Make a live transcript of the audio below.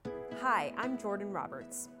Hi, I'm Jordan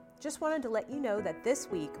Roberts. Just wanted to let you know that this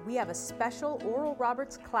week we have a special Oral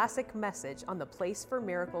Roberts Classic message on the Place for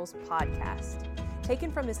Miracles podcast.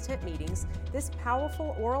 Taken from his tent meetings, this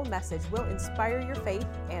powerful oral message will inspire your faith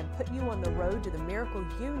and put you on the road to the miracle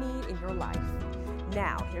you need in your life.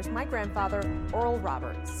 Now, here's my grandfather, Oral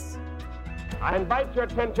Roberts. I invite your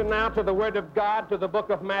attention now to the Word of God, to the book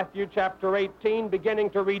of Matthew, chapter 18, beginning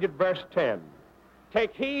to read at verse 10.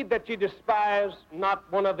 Take heed that ye despise not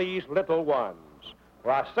one of these little ones.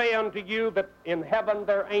 For I say unto you that in heaven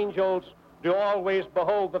their angels do always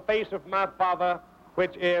behold the face of my Father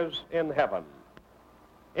which is in heaven.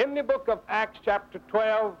 In the book of Acts, chapter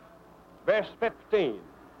 12, verse 15,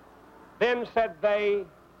 then said they,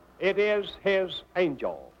 it is his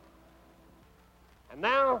angel. And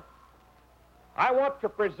now, I want to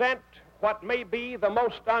present what may be the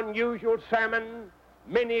most unusual sermon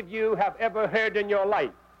many of you have ever heard in your life,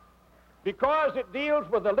 because it deals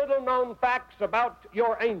with the little-known facts about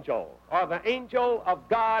your angel, or the angel of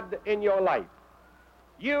God in your life.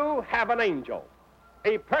 You have an angel,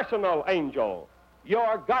 a personal angel,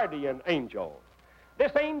 your guardian angel.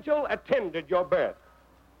 This angel attended your birth.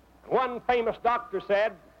 One famous doctor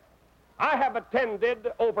said, I have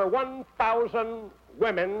attended over 1,000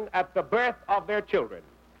 women at the birth of their children.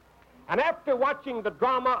 And after watching the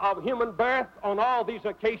drama of human birth on all these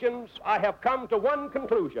occasions, I have come to one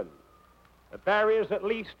conclusion, that there is at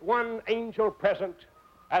least one angel present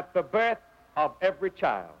at the birth of every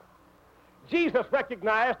child. Jesus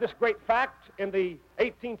recognized this great fact in the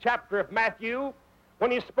 18th chapter of Matthew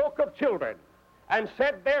when he spoke of children and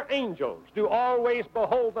said, their angels do always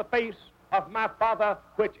behold the face of my Father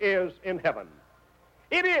which is in heaven.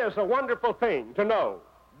 It is a wonderful thing to know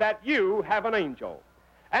that you have an angel,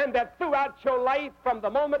 and that throughout your life, from the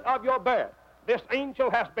moment of your birth, this angel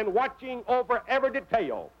has been watching over every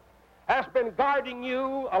detail, has been guarding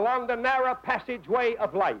you along the narrow passageway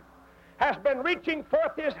of life, has been reaching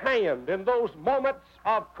forth his hand in those moments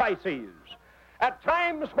of crises, at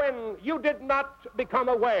times when you did not become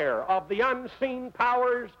aware of the unseen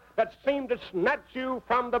powers that seemed to snatch you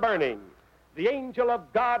from the burning. The angel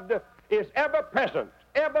of God is ever present,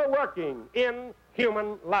 ever working in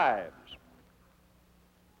human lives.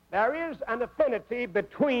 There is an affinity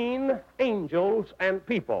between angels and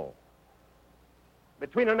people,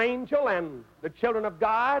 between an angel and the children of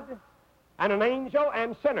God, and an angel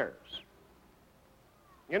and sinners.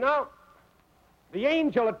 You know, the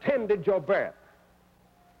angel attended your birth.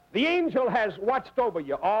 The angel has watched over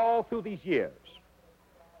you all through these years.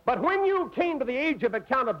 But when you came to the age of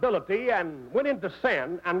accountability and went into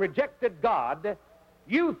sin and rejected God,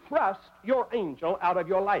 you thrust your angel out of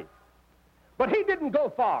your life. But he didn't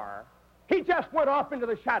go far. He just went off into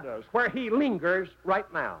the shadows where he lingers right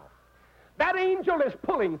now. That angel is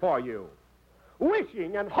pulling for you,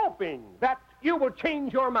 wishing and hoping that you will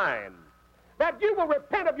change your mind, that you will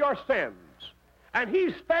repent of your sins. And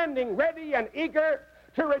he's standing ready and eager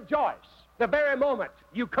to rejoice the very moment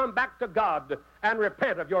you come back to God and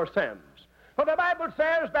repent of your sins. For the Bible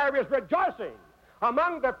says there is rejoicing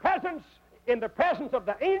among the presence, in the presence of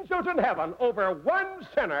the angels in heaven over one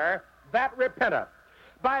sinner that repenteth.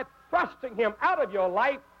 By thrusting him out of your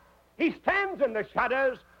life, he stands in the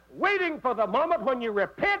shadows waiting for the moment when you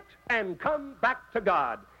repent and come back to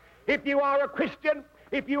God. If you are a Christian,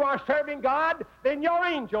 if you are serving God, then your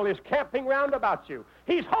angel is camping round about you.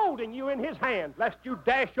 He's holding you in his hand lest you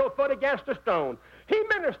dash your foot against a stone. He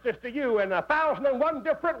ministers to you in 1,001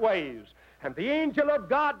 different ways. And the angel of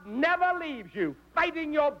God never leaves you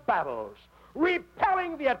fighting your battles,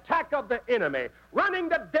 repelling the attack of the enemy, running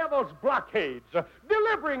the devil's blockades,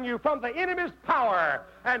 delivering you from the enemy's power,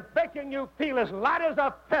 and making you feel as light as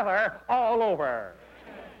a feather all over.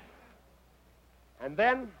 And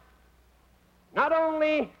then, not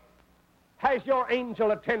only has your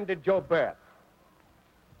angel attended your birth,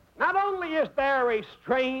 not only is there a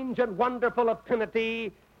strange and wonderful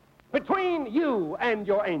affinity between you and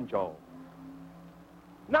your angel,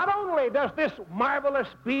 not only does this marvelous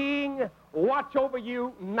being watch over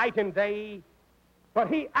you night and day, but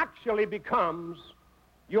he actually becomes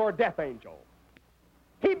your death angel.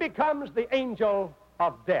 He becomes the angel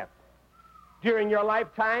of death. During your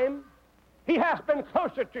lifetime, he has been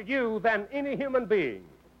closer to you than any human being.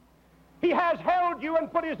 He has held you and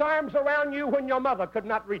put his arms around you when your mother could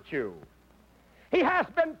not reach you. He has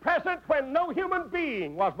been present when no human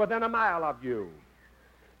being was within a mile of you.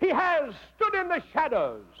 He has stood in the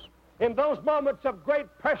shadows in those moments of great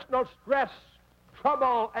personal stress,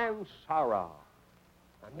 trouble, and sorrow.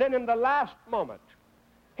 And then in the last moment,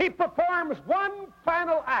 he performs one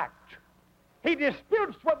final act. He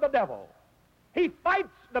disputes with the devil. He fights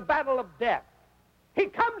the battle of death. He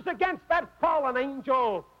comes against that fallen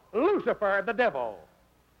angel, Lucifer, the devil,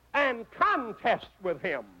 and contests with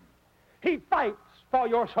him. He fights for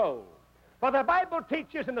your soul. For the Bible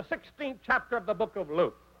teaches in the 16th chapter of the book of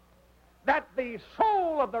Luke that the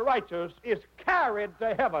soul of the righteous is carried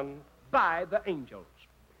to heaven by the angels.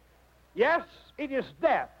 Yes, it is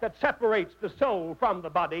death that separates the soul from the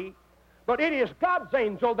body, but it is God's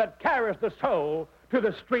angel that carries the soul to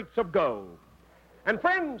the streets of gold. And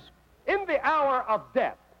friends, in the hour of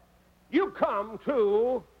death, you come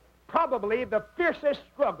to probably the fiercest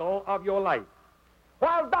struggle of your life.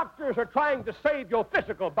 While doctors are trying to save your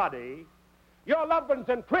physical body, your loved ones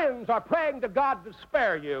and friends are praying to God to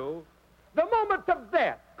spare you, the moment of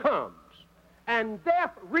death comes, and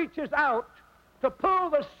death reaches out to pull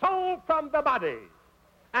the soul from the body.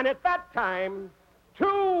 And at that time,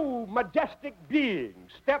 two majestic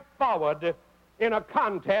beings step forward in a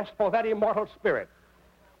contest for that immortal spirit.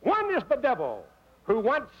 One is the devil, who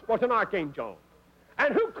once was an archangel,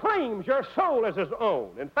 and who claims your soul as his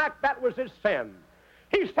own. In fact, that was his sin.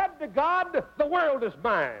 He said to God, the world is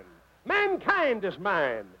mine, mankind is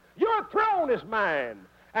mine, your throne is mine.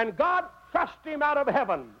 And God thrust him out of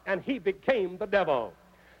heaven, and he became the devil.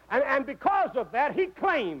 And because of that, he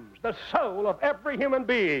claims the soul of every human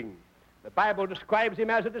being. The Bible describes him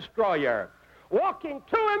as a destroyer, walking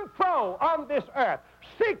to and fro on this earth,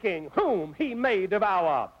 seeking whom he may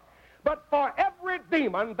devour. But for every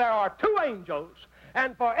demon, there are two angels,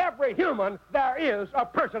 and for every human, there is a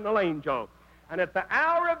personal angel. And at the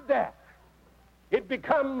hour of death, it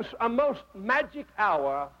becomes a most magic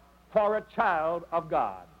hour for a child of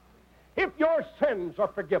God. If your sins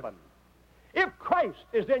are forgiven, if Christ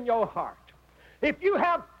is in your heart, if you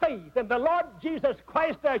have faith in the Lord Jesus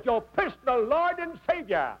Christ as your personal Lord and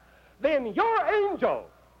Savior, then your angel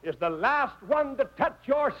is the last one to touch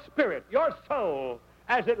your spirit, your soul,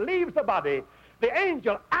 as it leaves the body. The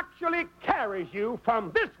angel actually carries you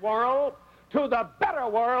from this world to the better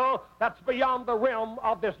world that's beyond the realm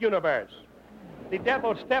of this universe. The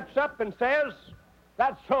devil steps up and says,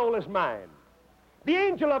 that soul is mine. The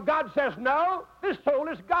angel of God says, no, this soul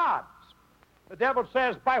is God's. The devil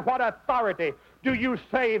says, by what authority do you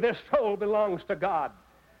say this soul belongs to God?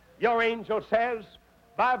 Your angel says,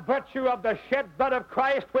 by virtue of the shed blood of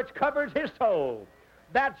Christ which covers his soul,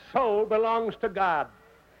 that soul belongs to God.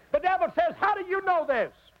 The devil says, how do you know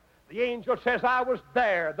this? The angel says, I was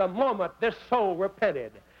there the moment this soul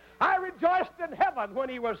repented. I rejoiced in heaven when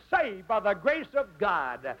he was saved by the grace of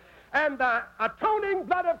God. And the atoning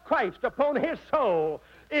blood of Christ upon his soul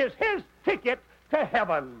is his ticket to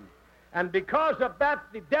heaven. And because of that,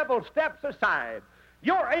 the devil steps aside.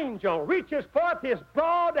 Your angel reaches forth his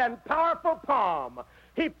broad and powerful palm.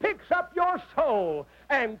 He picks up your soul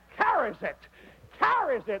and carries it.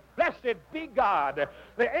 Carries it. Blessed be God.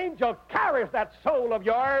 The angel carries that soul of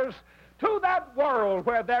yours to that world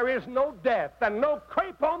where there is no death and no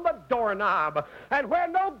crape on the doorknob, and where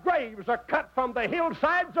no graves are cut from the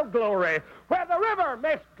hillsides of glory, where the river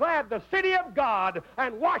makes glad the city of God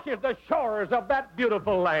and washes the shores of that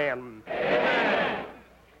beautiful land. Amen.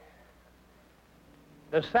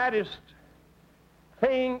 The saddest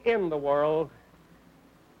thing in the world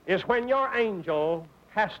is when your angel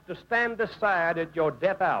has to stand aside at your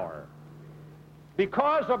death hour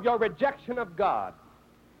because of your rejection of God,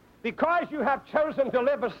 because you have chosen to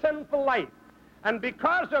live a sinful life, and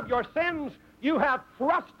because of your sins, you have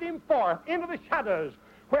thrust him forth into the shadows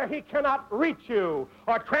where he cannot reach you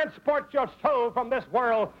or transport your soul from this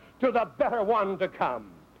world to the better one to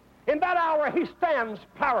come. In that hour, he stands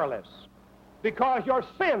powerless because your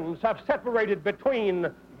sins have separated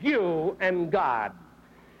between you and God.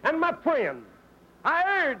 And my friend,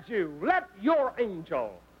 I urge you, let your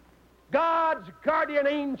angel, God's guardian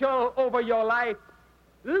angel over your life,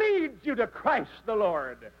 leads you to Christ the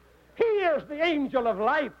Lord. He is the angel of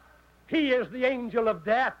life. He is the angel of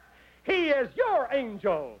death. He is your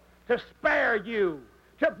angel to spare you,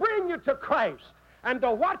 to bring you to Christ, and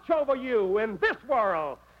to watch over you in this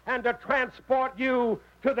world, and to transport you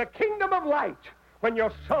to the kingdom of light when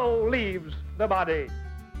your soul leaves the body.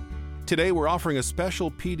 Today, we're offering a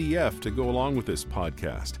special PDF to go along with this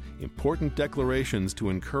podcast, Important Declarations to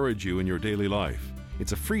Encourage You in Your Daily Life.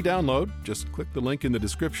 It's a free download. Just click the link in the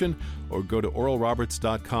description or go to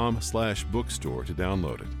oralroberts.com/bookstore to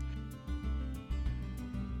download it.